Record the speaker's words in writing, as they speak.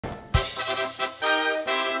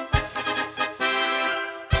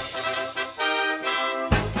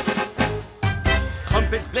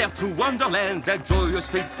to Wonderland, that joyous,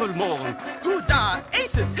 fateful morn. Huzzah!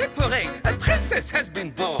 Aces, hip hooray! A princess has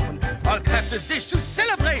been born. I'll craft a dish to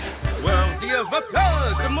celebrate, worthy of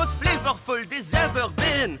applause, the most flavorful there's ever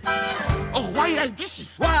been. A royal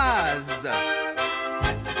vichyssoise,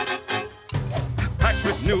 packed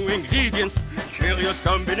with new ingredients, curious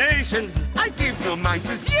combinations. I gave no mind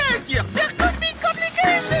to the idea, there could be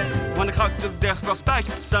complications. When the crowd took their first bite,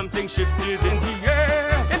 something shifted in the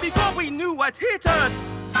air. And before we knew what hit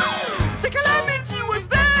us, the Calamity was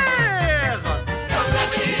there!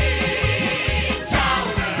 Calamity!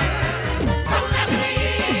 Chowder! Calamity!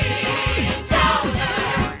 Chowder!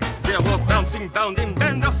 There were bouncing, bounding,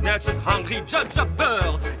 bender snatchers, hungry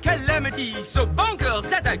judge-uppers. Calamity so bonkers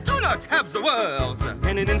that I do not have the words.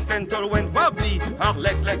 In an instant all went wobbly, our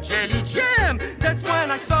legs like jelly jam. That's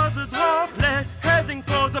when I saw the droplet heading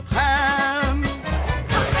for the pram.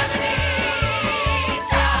 Calamity!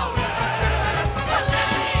 Chowder!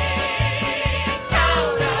 Calamity!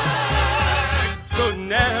 Chowder! So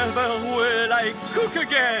never will I cook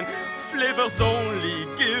again. Flavors only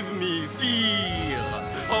give me fear.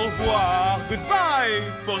 Au revoir, goodbye,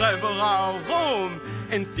 forever our home.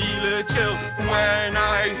 And feel a chill when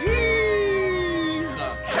I hear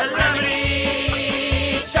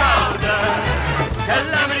Calamity! Chowder!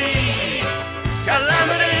 Calamity!